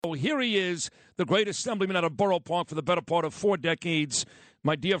show. Here he is, the great assemblyman out of Borough Park for the better part of 4 decades,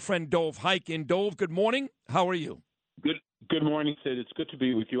 my dear friend Dov Hikind. Dov, good morning. How are you? Good morning, Sid. It's good to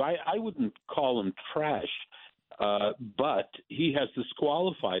be with you. I wouldn't call him trash, but he has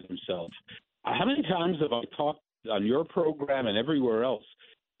disqualified himself. How many times have I talked on your program and everywhere else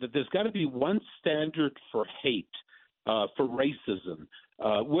that there's got to be one standard for hate, for racism,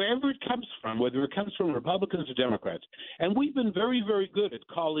 wherever it comes from, whether it comes from Republicans or Democrats. And we've been very, very good at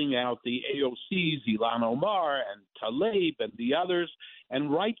calling out the AOCs, Ilhan Omar and Tlaib and the others,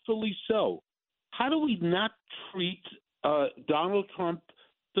 and rightfully so. How do we not treat Donald Trump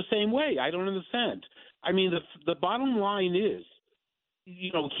the same way? I don't understand. I mean, the bottom line is,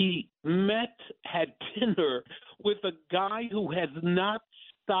 he had dinner with a guy who has not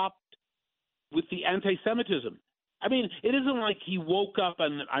stopped with the anti-Semitism. I mean, it isn't like he woke up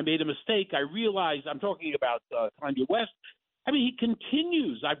and I made a mistake. I realized I'm talking about Kanye West. I mean, he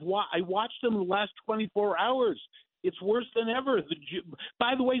continues. I watched him the last 24 hours. It's worse than ever.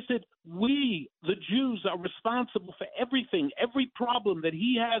 By the way, Sid, we, the Jews, are responsible for everything, every problem that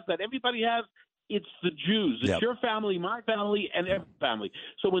he has, that everybody has. It's the Jews. It's your family, my family, and every family.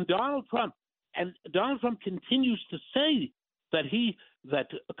 So when Donald Trump continues to say that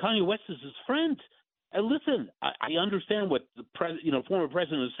Kanye West is his friend, and listen, I understand what the former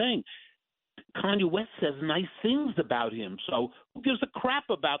president is saying. Kanye West says nice things about him, so who gives a crap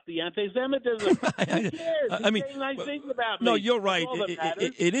about the anti-Semitism? Who cares? He's saying nice things about me. No, you're right.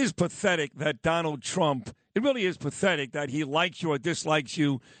 It is pathetic that Donald Trump, it really is pathetic that he likes you or dislikes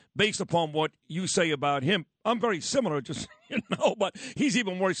you based upon what you say about him. I'm very similar, just but he's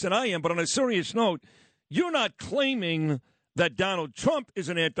even worse than I am. But on a serious note, you're not claiming that Donald Trump is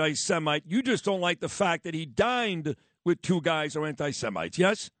an anti-Semite. You just don't like the fact that he dined with 2 guys who are anti-Semites,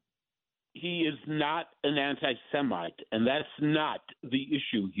 yes? He is not an anti-Semite, and that's not the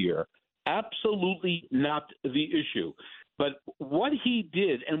issue here. Absolutely not the issue. But what he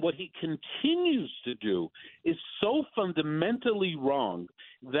did and what he continues to do is so fundamentally wrong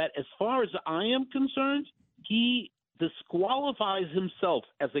that as far as I am concerned, he disqualifies himself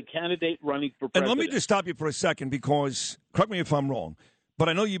as a candidate running for president. And let me just stop you for a second because, correct me if I'm wrong, but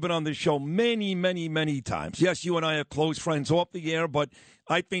I know you've been on this show many, many, many times. Yes, you and I are close friends off the air, but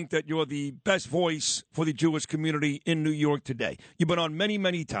I think that you're the best voice for the Jewish community in New York today. You've been on many,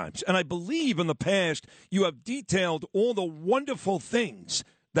 many times. And I believe in the past you have detailed all the wonderful things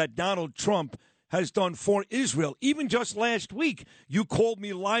that Donald Trump has done for Israel. Even just last week, you called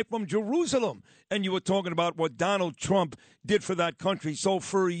me live from Jerusalem, and you were talking about what Donald Trump did for that country. So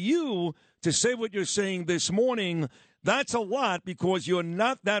for you to say what you're saying this morning, that's a lot because you're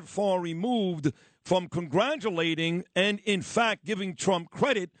not that far removed from congratulating and, in fact, giving Trump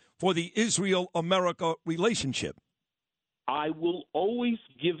credit for the Israel-America relationship. I will always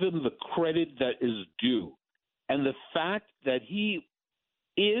give him the credit that is due. And the fact that he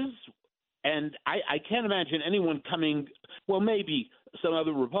is, and I can't imagine anyone coming, well, maybe some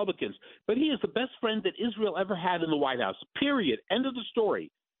other Republicans, but he is the best friend that Israel ever had in the White House, period. End of the story.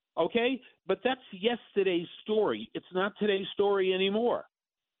 Okay? But that's yesterday's story. It's not today's story anymore.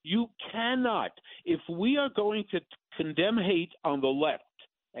 You cannot, if we are going to condemn hate on the left,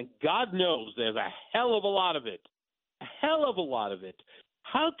 and God knows there's a hell of a lot of it,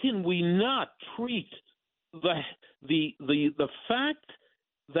 how can we not treat the fact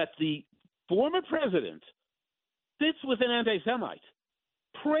that the former president sits with an anti-Semite,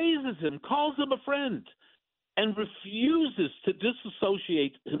 praises him, calls him a friend, and refuses to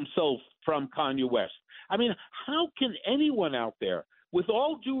disassociate himself from Kanye West? I mean, how can anyone out there, with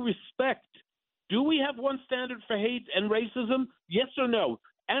all due respect, do we have one standard for hate and racism? Yes or no?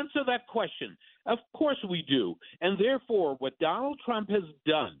 Answer that question. Of course we do. And therefore, what Donald Trump has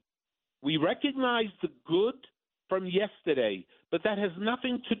done, we recognize the good from yesterday, but that has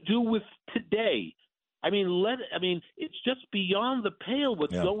nothing to do with today. I mean, it's just beyond the pale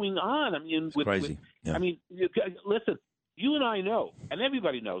what's going on. I mean, it's crazy. Listen, you and I know, and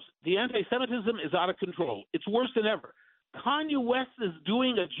everybody knows, the anti-Semitism is out of control. It's worse than ever. Kanye West is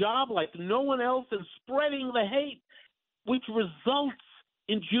doing a job like no one else in spreading the hate, which results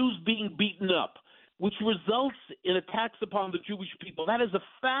in Jews being beaten up, which results in attacks upon the Jewish people. That is a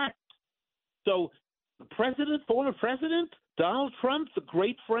fact. So the president, former president, Donald Trump, the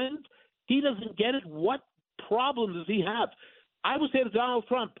great friend, he doesn't get it. What problem does he have? I would say to Donald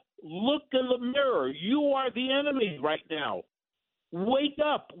Trump, look in the mirror. You are the enemy right now. Wake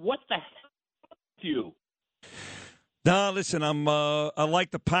up. What the hell is you? Now, listen, I like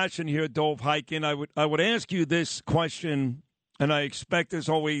the passion here, Dov Hikind. I would ask you this question, and I expect, as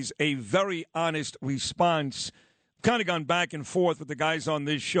always, a very honest response. kind of gone back and forth with the guys on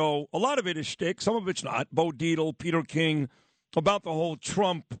this show. A lot of it is shtick. Some of it's not. Bo Dietl, Peter King, about the whole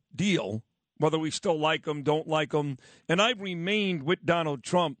Trump deal, whether we still like him, don't like him. And I've remained with Donald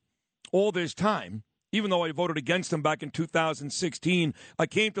Trump all this time. Even though I voted against him back in 2016, I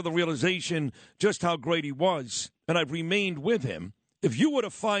came to the realization just how great he was, and I've remained with him. If you were to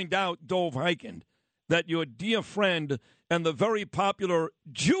find out, Dov Hikind, that your dear friend and the very popular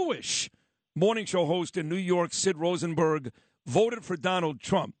Jewish morning show host in New York, Sid Rosenberg, voted for Donald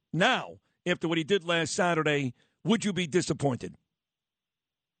Trump, now, after what he did last Saturday, would you be disappointed?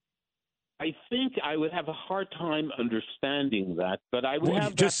 I think I would have a hard time understanding that, but I would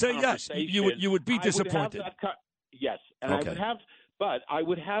have just that say yes. You would be disappointed. Yes, and okay. I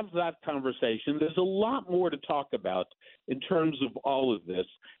would have that conversation. There's a lot more to talk about in terms of all of this,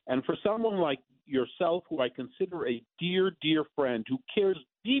 and for someone like yourself, who I consider a dear, dear friend, who cares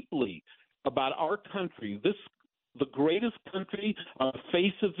deeply about our country, the greatest country on the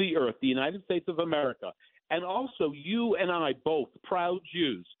face of the earth, the United States of America, and also you and I both proud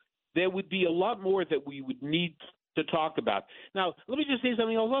Jews. There would be a lot more that we would need to talk about. Now, let me just say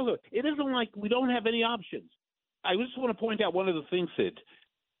something else also. It isn't like we don't have any options. I just want to point out one of the things, Sid.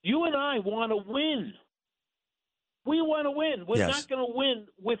 You and I want to win. We want to win. We're not going to win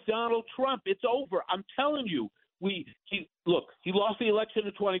with Donald Trump. It's over. I'm telling you. He lost the election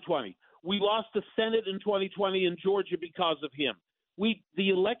in 2020. We lost the Senate in 2020 in Georgia because of him. The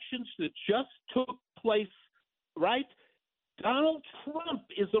elections that just took place, right? Donald Trump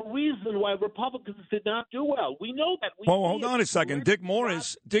is the reason why Republicans did not do well. We know that. Hold on a second. Dick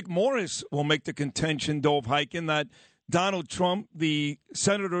Morris will make the contention, Dov Hikind, that Donald Trump, the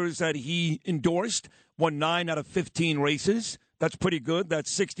senators that he endorsed, won 9 out of 15 races. That's pretty good.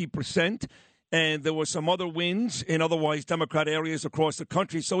 That's 60%. And there were some other wins in otherwise Democrat areas across the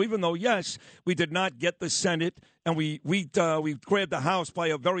country. So even though, yes, we did not get the Senate and we grabbed the House by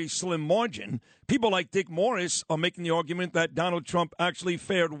a very slim margin, people like Dick Morris are making the argument that Donald Trump actually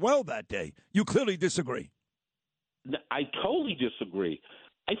fared well that day. You clearly disagree. I totally disagree.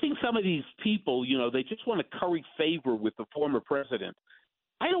 I think some of these people, they just want to curry favor with the former president.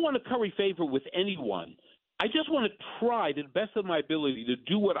 I don't want to curry favor with anyone. I just want to try to the best of my ability to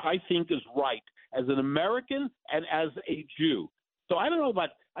do what I think is right as an American and as a Jew. So I don't know about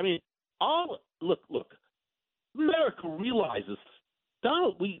look, America realizes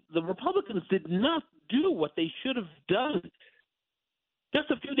the Republicans did not do what they should have done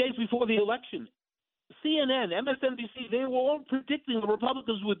just a few days before the election. CNN, MSNBC, they were all predicting the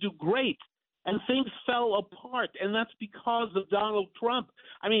Republicans would do great, and things fell apart, and that's because of Donald Trump.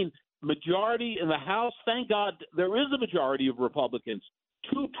 Majority in the House, thank God there is a majority of Republicans.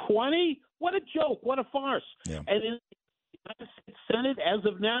 220? What a joke. What a farce. Yeah. And in the Senate, as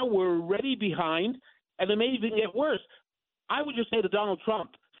of now, we're already behind, and it may even get worse. I would just say to Donald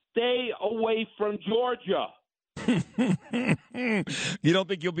Trump, stay away from Georgia. You don't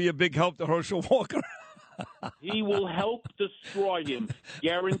think you'll be a big help to Herschel Walker? He will help destroy him,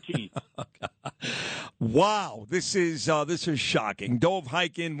 guaranteed. Wow, this is shocking. Dov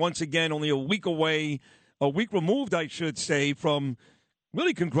Hikind, once again, only a week removed, I should say, from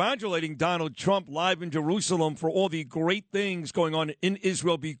really congratulating Donald Trump live in Jerusalem for all the great things going on in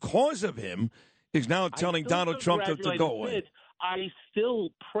Israel because of him, is now telling Donald Trump to go away. I still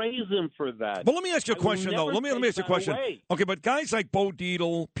praise him for that. But let me ask you a question, though. Let me ask you a question. Okay, but guys like Bo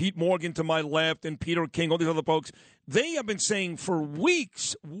Dietl, Pete Morgan to my left, and Peter King, all these other folks, they have been saying for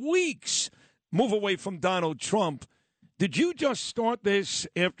weeks, move away from Donald Trump. Did you just start this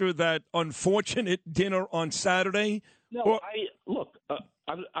after that unfortunate dinner on Saturday? No,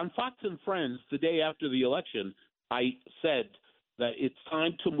 on Fox and Friends, the day after the election, I said that it's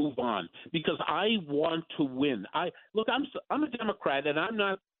time to move on because I want to win. I'm a Democrat and I'm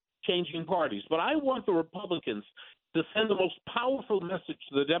not changing parties, but I want the Republicans to send the most powerful message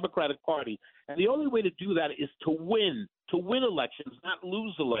to the Democratic Party. And the only way to do that is to win elections, not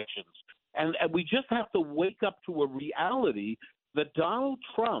lose elections. And we just have to wake up to a reality that Donald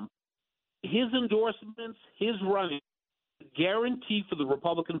Trump, his endorsements, his running, guarantee for the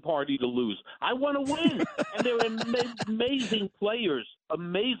Republican Party to lose. I want to win. And there are amazing players,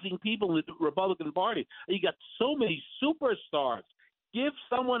 amazing people in the Republican Party. You got so many superstars. Give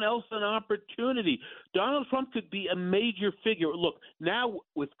someone else an opportunity. Donald Trump could be a major figure. Look, now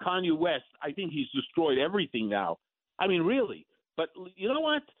with Kanye West, I think he's destroyed everything now. Really. But you know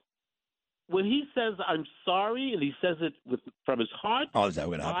what? When he says, I'm sorry, and he says it from his heart, I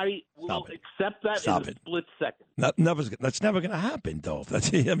will accept that in a split second. That's never going to happen, though.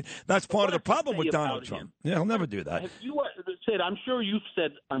 That's part of the problem with Donald Trump. Yeah, he'll never do that. Sid, I'm sure you've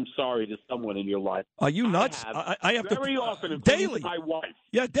said I'm sorry to someone in your life. Are you nuts? I have very to often, daily. to my wife.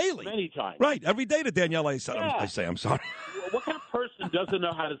 Yeah, daily. Many times. Right, every day to Danielle, I say I'm sorry. What kind of person doesn't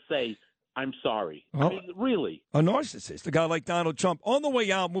know how to say I'm sorry? Well, I mean, really? A narcissist, a guy like Donald Trump. On the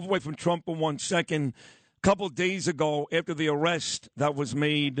way out, move away from Trump for 1 second. A couple of days ago, after the arrest that was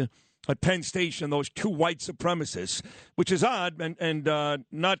made at Penn Station, those two white supremacists, which is odd and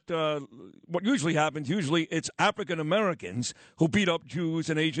not what usually happens. Usually it's African Americans who beat up Jews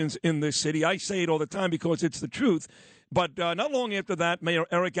and Asians in this city. I say it all the time because it's the truth. But not long after that, Mayor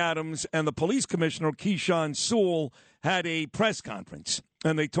Eric Adams and the police commissioner, Keechant Sewell, had a press conference.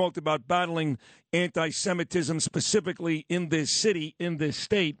 And they talked about battling anti-Semitism specifically in this city, in this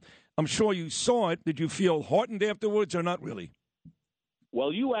state. I'm sure you saw it. Did you feel heartened afterwards or not really?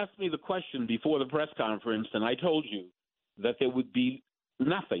 Well, you asked me the question before the press conference, and I told you that there would be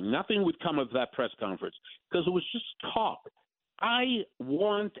nothing. Nothing would come of that press conference because it was just talk. I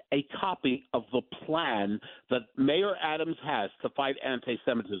want a copy of the plan that Mayor Adams has to fight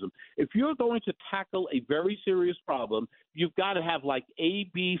anti-Semitism. If you're going to tackle a very serious problem, you've got to have like A,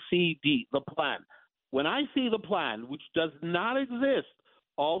 B, C, D, the plan. When I see the plan, which does not exist,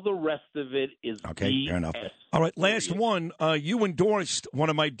 all the rest of it is okay. BS. Fair enough. All right, last one. You endorsed one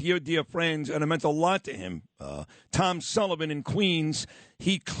of my dear, dear friends, and it meant a lot to him, Tom Sullivan in Queens.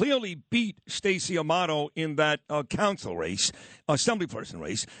 He clearly beat Stacey Amato in that council race, assemblyperson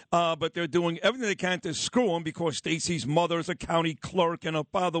race, but they're doing everything they can to screw him because Stacey's mother's a county clerk and her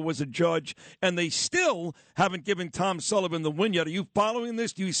father was a judge, and they still haven't given Tom Sullivan the win yet. Are you following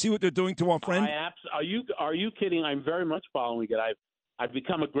this? Do you see what they're doing to our friend? Are you kidding? I'm very much following it. I've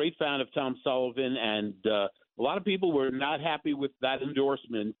become a great fan of Tom Sullivan, and a lot of people were not happy with that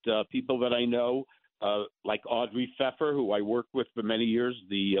endorsement. People that I know, like Audrey Pfeffer, who I worked with for many years,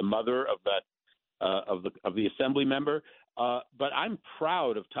 the mother of that of the assembly member. But I'm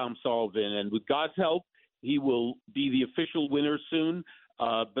proud of Tom Sullivan, and with God's help, he will be the official winner soon.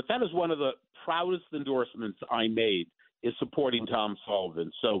 But that is one of the proudest endorsements I made, is supporting Tom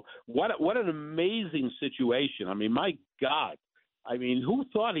Sullivan. So what an amazing situation. I mean, my God. I mean, who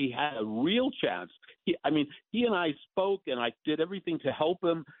thought he had a real chance? He and I spoke, and I did everything to help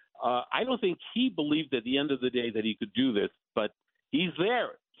him. I don't think he believed at the end of the day that he could do this, but he's there.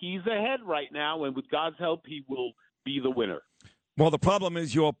 He's ahead right now, and with God's help, he will be the winner. Well, the problem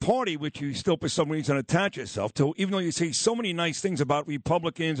is your party, which you still for some reason attach yourself to, even though you say so many nice things about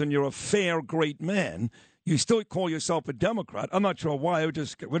Republicans and you're a fair, great man, you still call yourself a Democrat. I'm not sure why. I would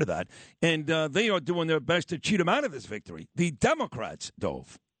just get rid of that. And they are doing their best to cheat him out of this victory. The Democrats,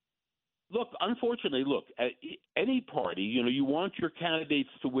 Dove. Look, unfortunately, any party, you want your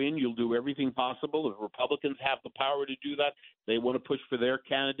candidates to win. You'll do everything possible. If Republicans have the power to do that, they want to push for their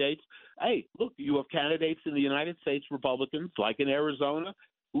candidates. Hey, look, you have candidates in the United States, Republicans, like in Arizona,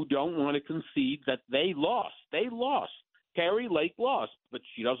 who don't want to concede that they lost. They lost. Kari Lake lost, but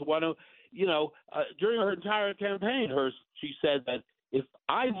she doesn't want to. During her entire campaign, she said that if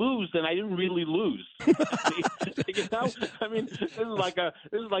I lose, then I didn't really lose. This is like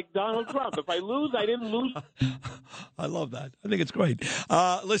Donald Trump. If I lose, I didn't lose. I love that. I think it's great.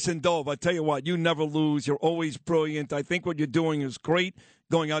 Listen, Dove, I tell you what, you never lose. You're always brilliant. I think what you're doing is great,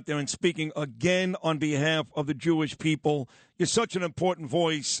 going out there and speaking again on behalf of the Jewish people. You're such an important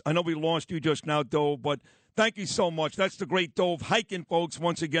voice. I know we lost you just now, Dove, but thank you so much. That's the great Dove Hikind, folks,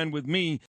 once again with me.